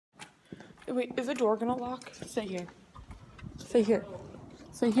Wait, is the door gonna lock? Stay here. Stay here.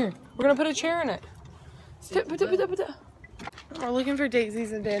 Stay here. We're gonna put a chair in it. We're looking for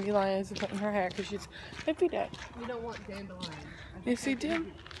daisies and dandelions to put in her hair because she's hippie day. We don't want dandelions. Yes, we do.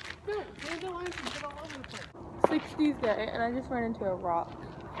 No, dandelions can get all over the place. 60s day, and I just ran into a rock.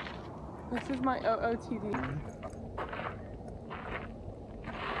 This is my OOTD.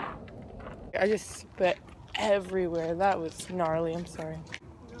 I just spit everywhere. That was gnarly. I'm sorry.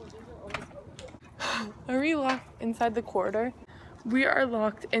 Are we locked inside the corridor? We are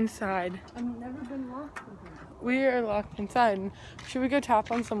locked inside. I've never been locked before. We are locked inside. Should we go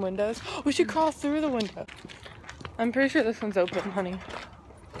tap on some windows? We should crawl through the window. I'm pretty sure this one's open, honey.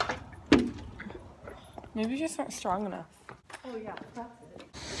 Maybe just not strong enough. Oh yeah, that's it.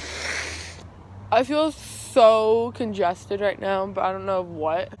 I feel so congested right now, but I don't know of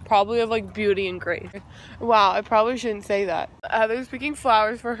what. Probably of like beauty and grace. Wow, I probably shouldn't say that. Heather's picking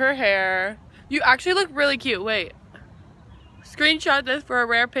flowers for her hair. You actually look really cute. Wait. Screenshot this for a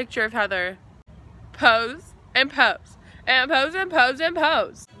rare picture of Heather. Pose and pose. And pose and pose and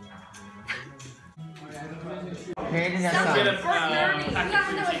pose.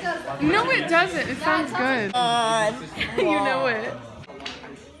 No, it doesn't. It sounds good. You know it.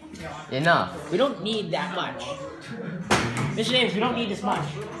 Enough. We don't need that much. Mr. James, we don't need this much.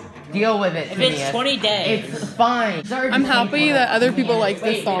 Deal with it. If it's 20 days. It's fine. I'm happy that other people like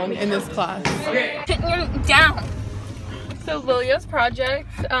this song in this class. Down. So Lilia's project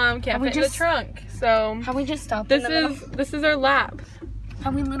can't fit in the trunk. So Have we just stopped? this is our lab.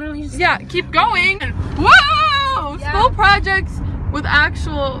 Have we literally just? Yeah, keep going. Whoa! Yeah. School projects with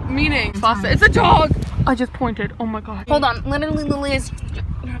actual meaning. It's a dog. I just pointed. Oh my god. Hold on. Literally, Lilia's.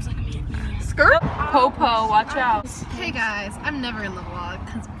 Skirt. Popo, watch out. Hey guys, I'm never in the vlog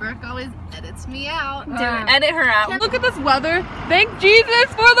because Brooke always edits me out. Edit her out. Look at this weather. Thank Jesus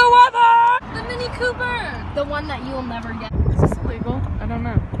for the weather. The Mini Cooper. The one that you will never get. Is this illegal? I don't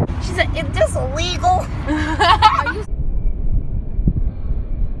know. She said, "Is this illegal?" Are you?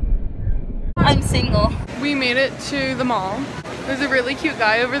 I'm single. We made it to the mall. There's a really cute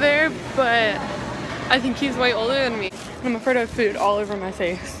guy over there, but I think he's way older than me. I'm afraid I have food all over my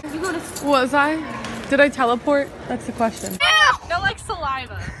face. You go to. Was I? Did I teleport? That's the question. No, like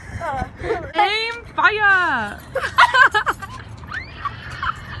saliva. Aim fire!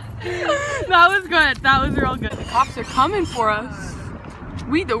 That was good. That was real good. The cops are coming for us.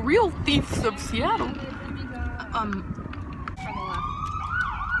 We the real thieves of Seattle.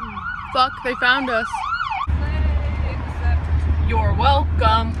 Fuck, they found us. You're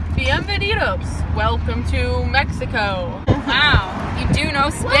welcome. Bienvenidos. Welcome to Mexico. Wow, you do know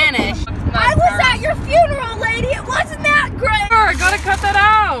Spanish. I was at your funeral, lady. It wasn't that great. I gotta cut that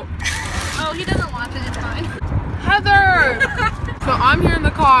out. Oh, he doesn't want it. It's fine. Heather! So I'm here in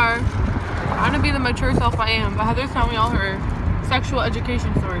the car. I'm gonna be the mature self I am, but Heather's telling me all her sexual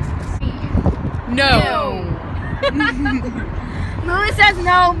education stories. No. Lily says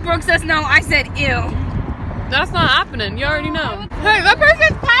no, Brooke says no, I said ew. That's not happening. You already know. Hey, that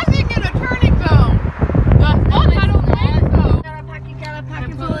person's passing in a turning zone. The fuck? I don't think so. Got a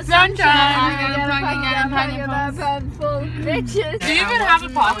pocket full of Sunshine. Got a pocket full of bitches. Do you even have a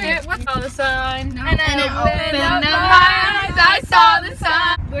pocket? What's on the sign? And then it opened up my my eyes, I saw the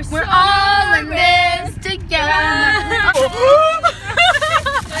sign. We're all in this together.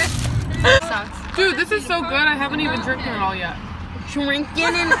 Dude, this is so good. I haven't even drinking it all yet. Drinking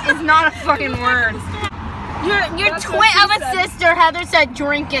is not a fucking word. Your twin of a sister, Heather, said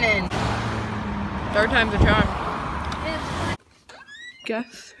drinking in. Third time's a charm.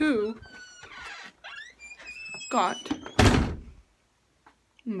 Guess who got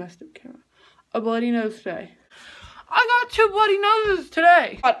messed up camera? A bloody nose today. I got 2 bloody noses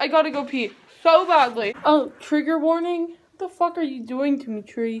today. I gotta go pee so badly. Oh, trigger warning. What the fuck are you doing to me,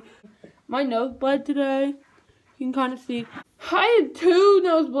 tree? My nose bled today. You can kind of see. I had 2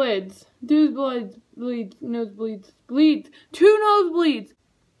 nosebleeds. 2 nosebleeds. 2 nosebleeds.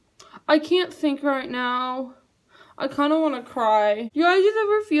 I can't think right now. I kind of want to cry. You guys just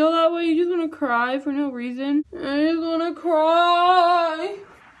ever feel that way? You just want to cry for no reason? I just want to cry.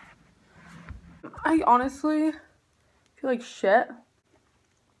 I honestly feel like shit.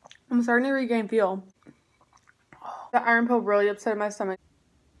 I'm starting to regain feel. The iron pill really upset my stomach.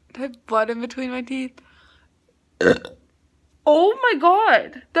 I have blood in between my teeth. Oh my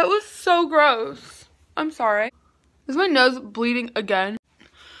god. That was so gross. I'm sorry. Is my nose bleeding again?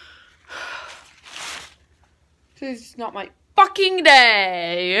 Today's just not my fucking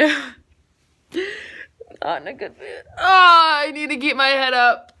day. Not in a good mood. Oh, I need to keep my head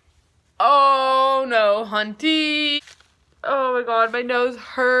up. Oh no, hunty. Oh my god, my nose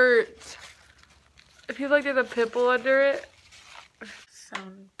hurts. It feels like there's a pit bull under it.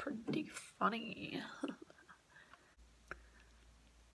 Sound pretty funny.